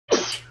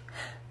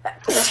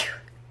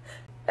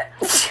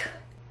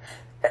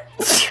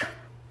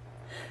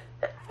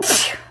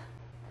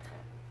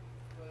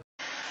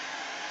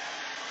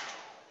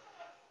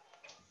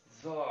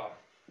So.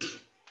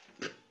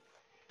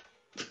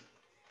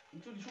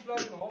 Und du die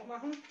Schublade noch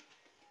aufmachen?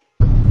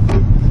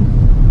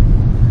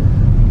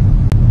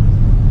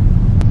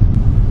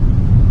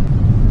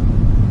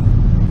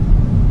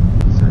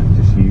 So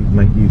just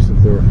make use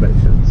of the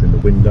reflections in the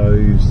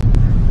windows,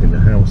 in the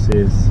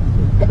houses,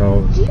 in the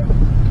cars.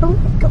 Oh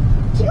my god.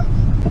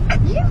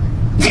 You.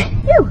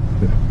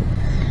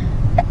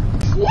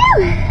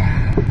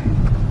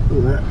 Look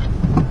at that.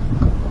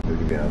 We're going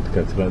to be able to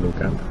go to that little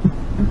camp.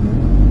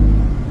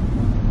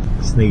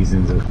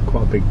 Sneezing's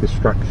quite a big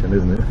distraction,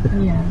 isn't it?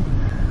 Yeah,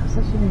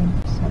 such an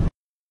interesting.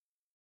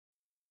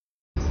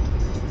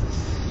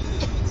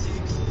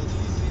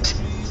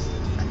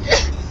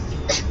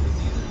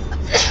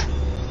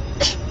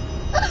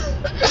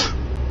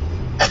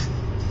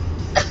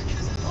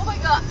 Oh my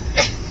god!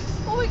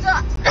 Oh my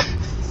god!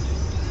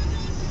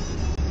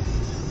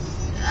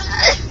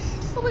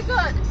 Oh my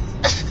god!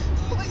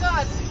 Oh my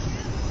god!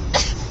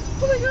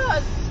 Oh my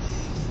god!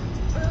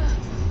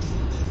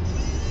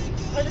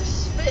 I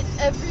just spit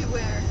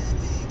everywhere.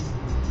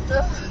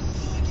 Ugh.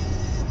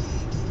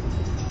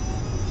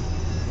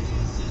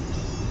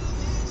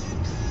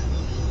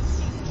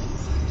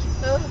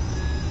 Ugh.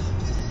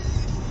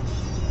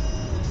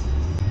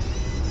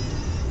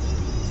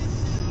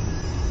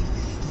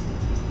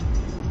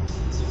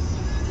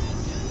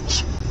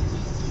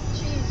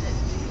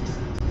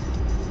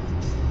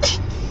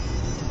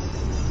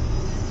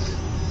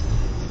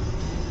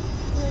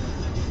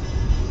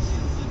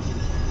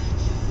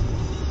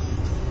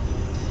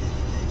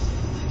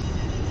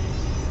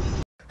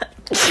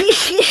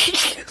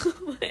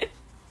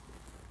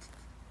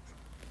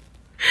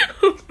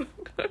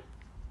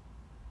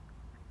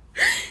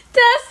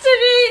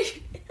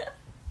 Destiny!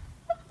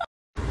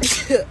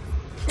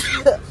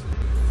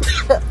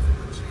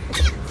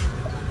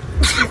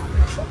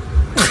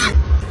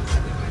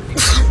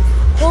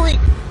 Holy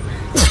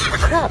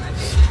crap!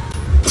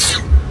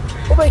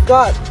 Oh my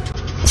god!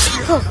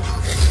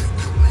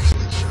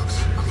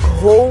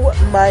 Oh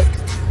my!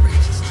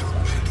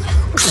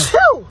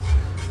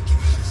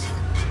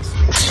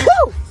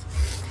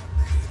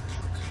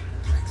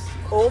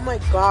 Oh my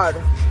god!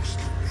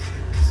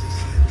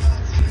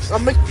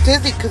 I'm like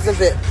dizzy because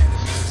of it.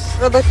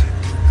 I'm like,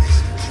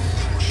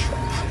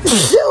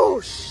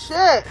 oh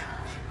shit!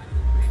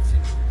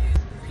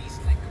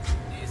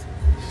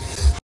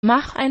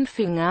 Mach ein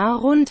Finger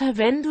runter,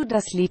 wenn du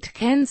das Lied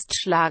kennst.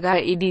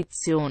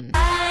 Schlageredition.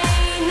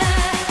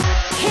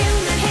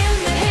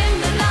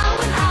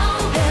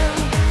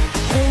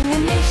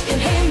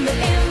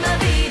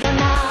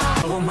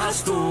 Warum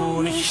hast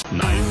du nicht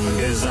Nein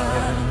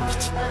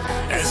gesagt?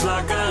 Es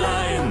lag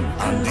allein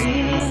an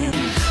dir.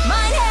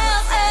 Mein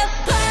Herz, es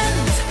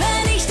brennt,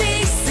 wenn ich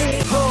dich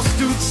sehe. Hast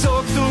du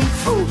gesagt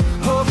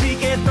und hab ich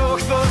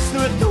gedacht, was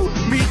nur du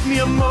mit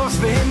mir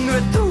machst, wenn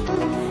nur du.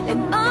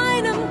 In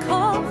meinem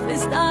Kopf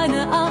ist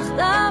eine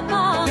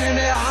Achterbahn. Denn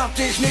er hat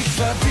dich nicht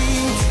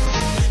verdient,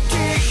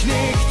 dich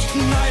nicht,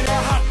 nein,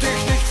 er hat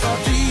dich nicht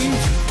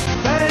verdient.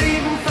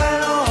 Verlieben,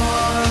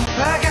 verloren,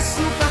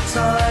 vergessen,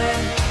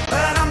 verzeihen,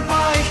 verdammt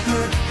war ich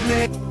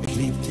glücklich. Ich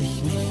lieb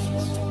dich nicht,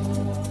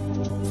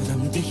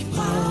 verdammt, ich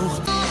brauch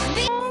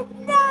dich.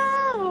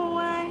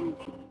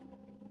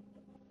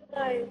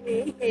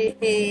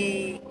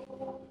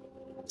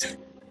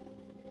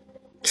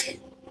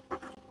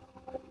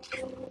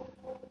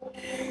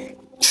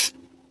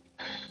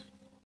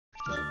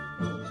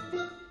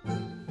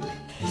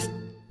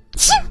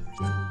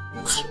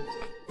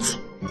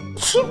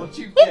 What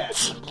you get?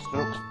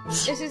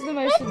 This is the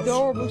most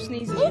adorable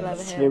sneezes you'll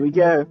ever hear. Here we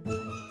go.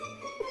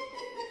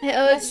 It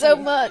hurts so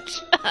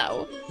much.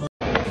 Ow.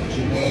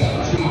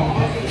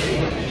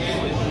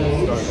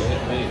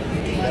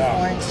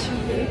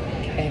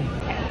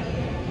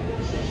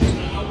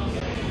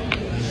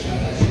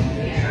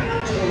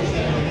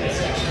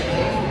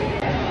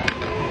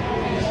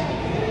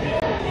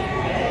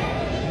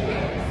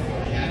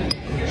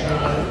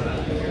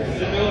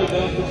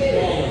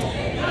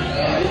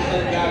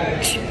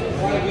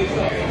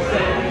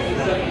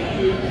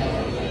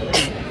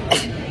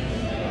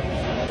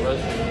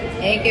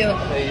 Thank you.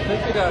 Hey, you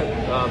think you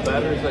got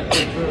batteries that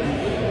click through?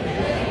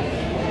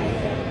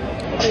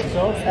 I think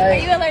so. Are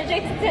you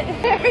allergic to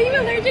Are you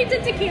allergic to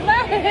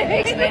tequila?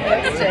 Makes me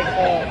sick.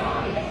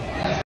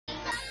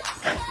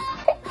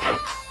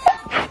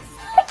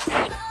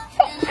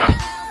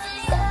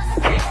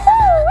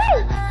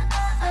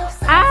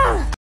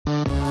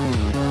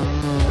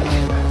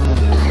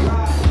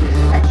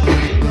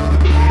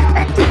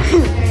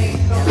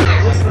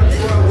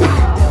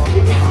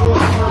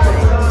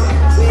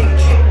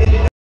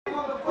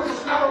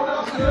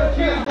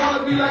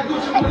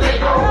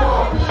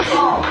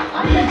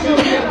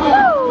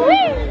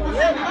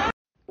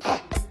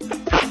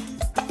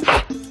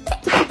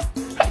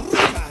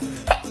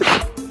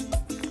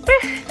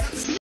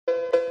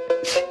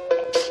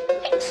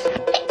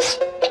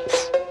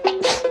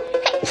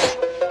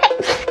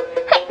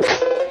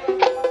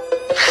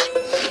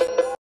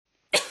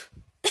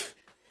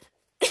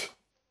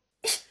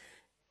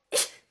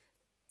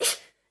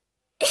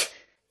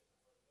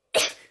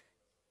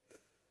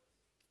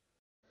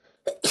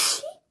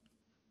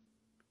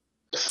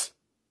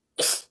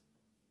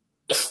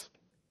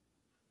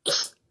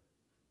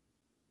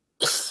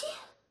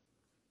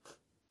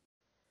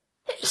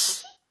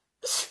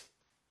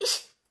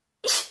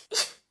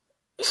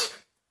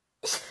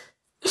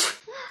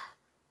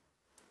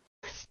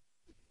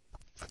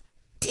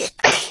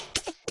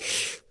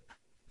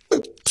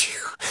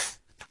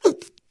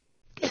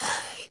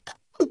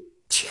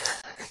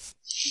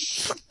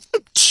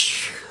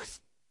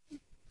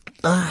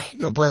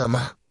 no puedo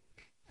más.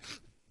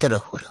 Te lo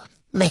juro.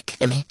 Me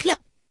mezcla.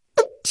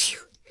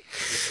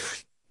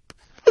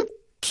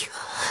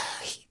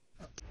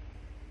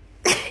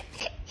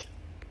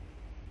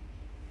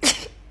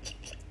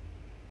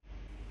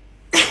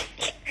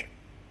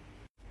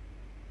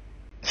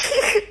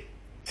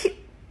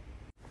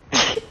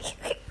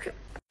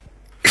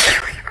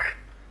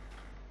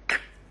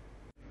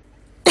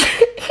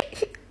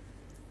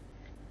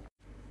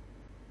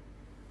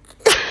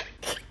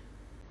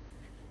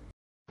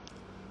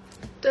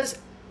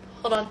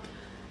 Hold on.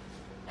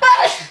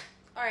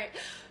 Alright.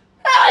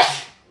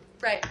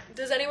 Right.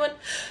 Does anyone...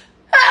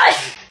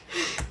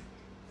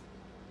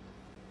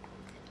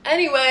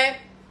 Anyway,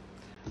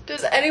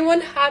 does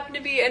anyone happen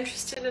to be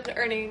interested in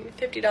earning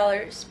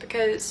 $50?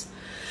 Because...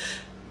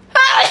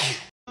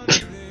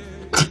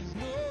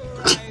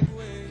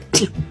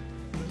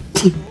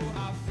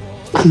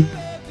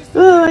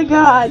 Oh my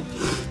god.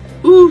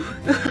 Ooh.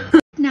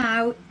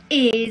 Now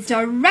is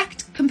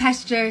direct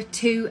competitor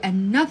to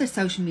another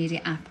social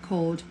media app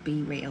called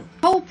Be Real.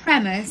 The whole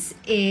premise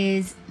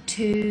is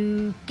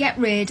to get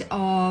rid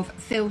of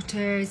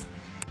filters.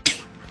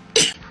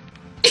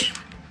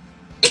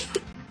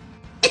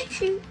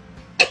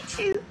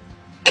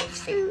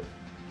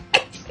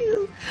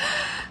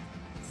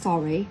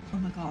 Sorry. Oh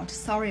my god,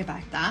 sorry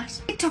about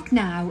that. TikTok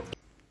now.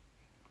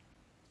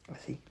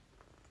 Así.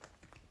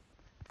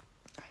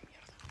 Ay,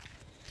 mierda.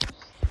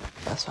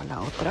 Paso a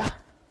la otra.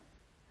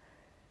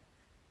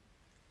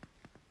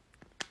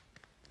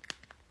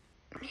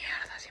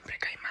 Mierda, siempre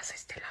cae más a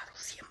este lado,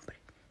 siempre.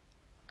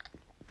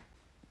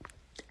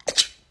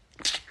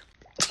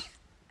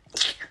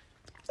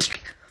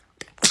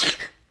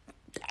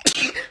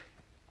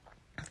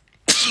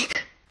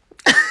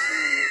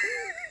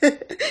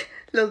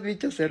 Los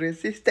bichos se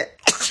resisten.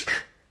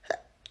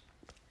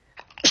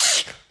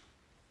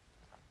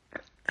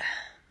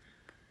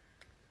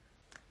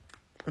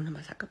 Una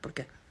más acá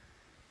porque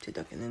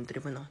siento que no entre.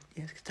 Bueno,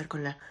 tienes que estar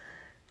con la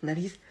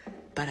nariz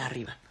para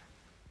arriba.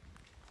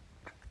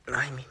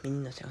 Ay, mi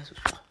niño se me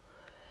asustó.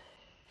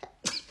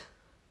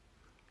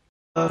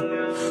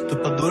 Tú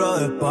estás dura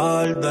de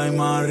espalda y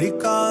más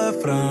rica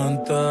de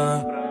frente.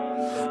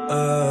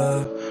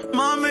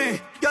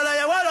 Mami, yo le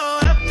llevo a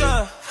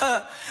los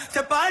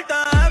se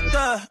falta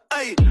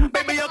ay,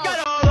 baby, yo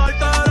quiero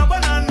darte una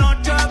buena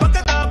noche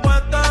porque te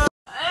apuestas.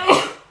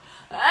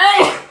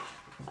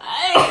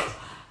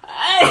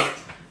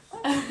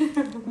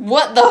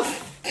 What the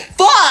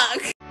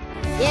fuck?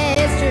 Yeah,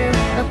 it's true.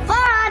 Before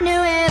I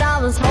knew it,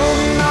 I was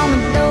holding on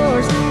the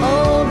doors,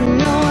 holding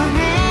your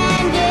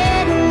hand,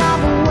 getting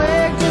off of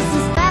work just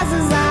as fast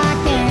as I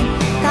can,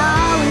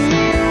 calling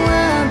you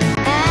up,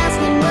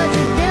 asking what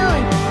you're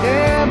doing,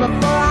 girl,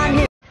 before I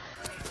knew.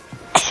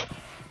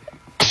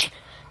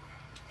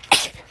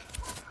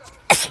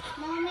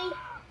 Mommy?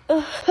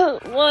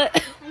 What?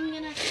 I'm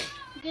gonna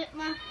get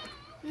my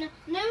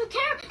new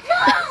camera. No!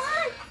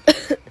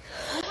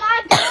 Oh my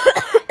God!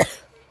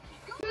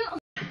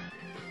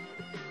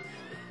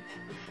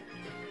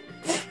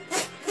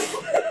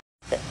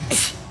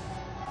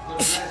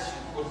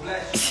 God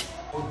bless you.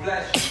 God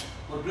bless you.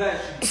 God bless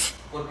you.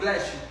 God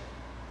bless you.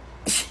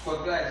 God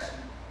bless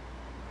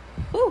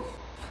you. Ooh.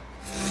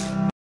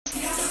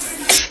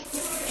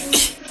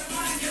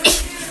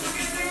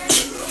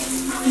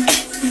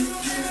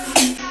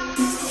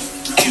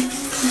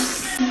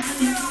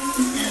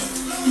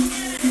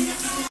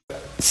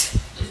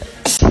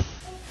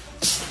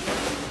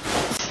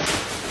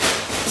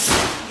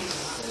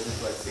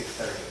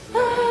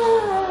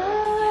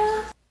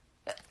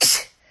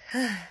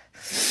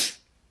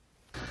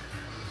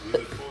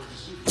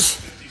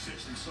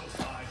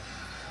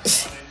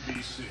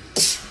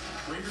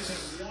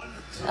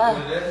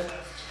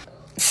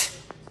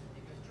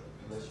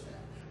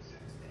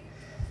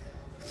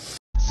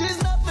 She's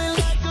nothing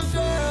like a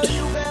girl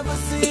you've ever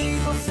seen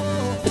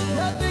before.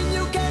 Nothing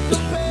you can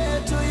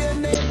compare to your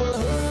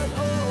neighborhood.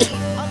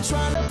 I'm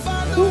trying to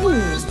find the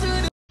words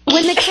to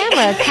When the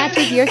camera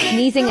catches your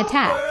sneezing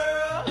attack.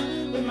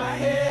 with my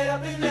head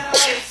up in outer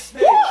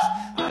space.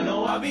 I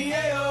know I'll be You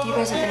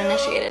guys have been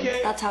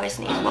initiated. That's how I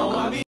sneeze.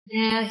 Welcome.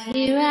 Now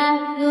here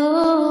I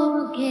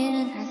go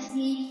again, I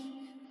see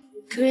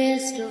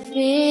crystal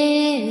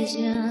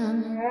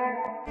vision.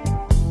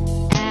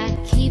 I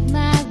keep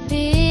my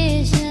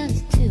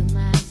visions to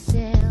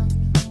myself.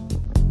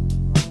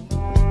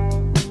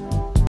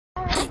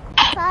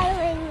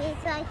 Following me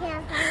so I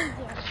can't find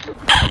you.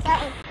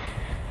 Sorry.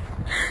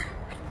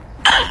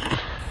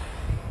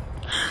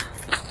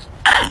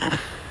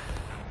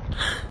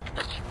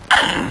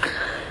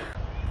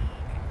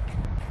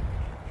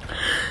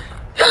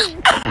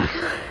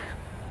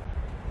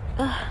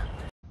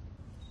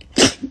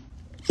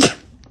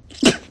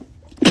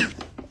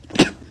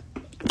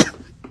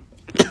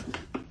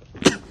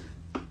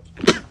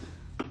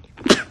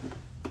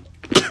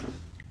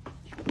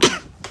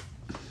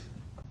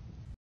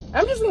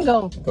 I'm just gonna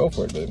go. Go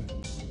for it, baby.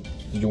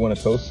 Did you want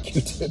to toast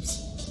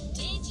Q-tips?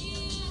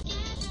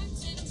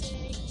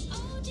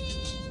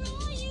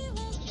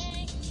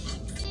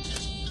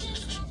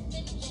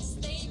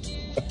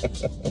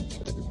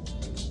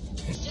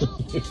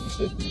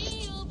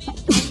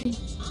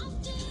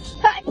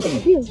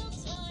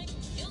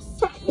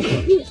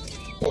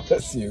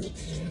 Bless you.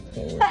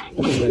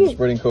 We're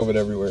spreading COVID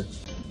everywhere.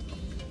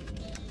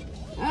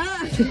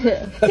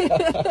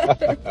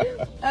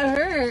 I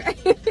hurt.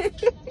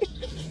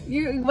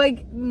 You're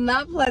like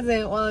not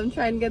pleasant while I'm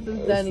trying to get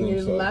this done and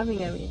you're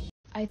laughing at me.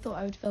 I thought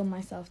I would film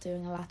myself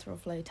doing a lateral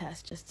flow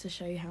test just to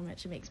show you how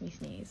much it makes me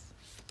sneeze.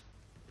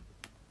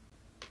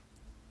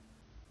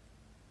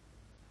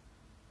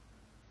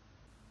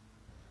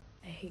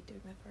 I hate doing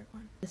my throat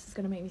one. This is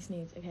gonna make me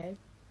sneeze, okay?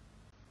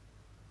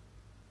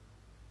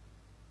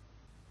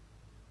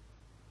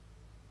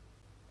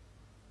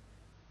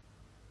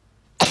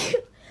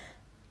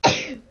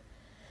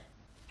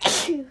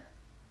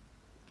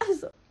 I'm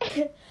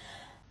sorry.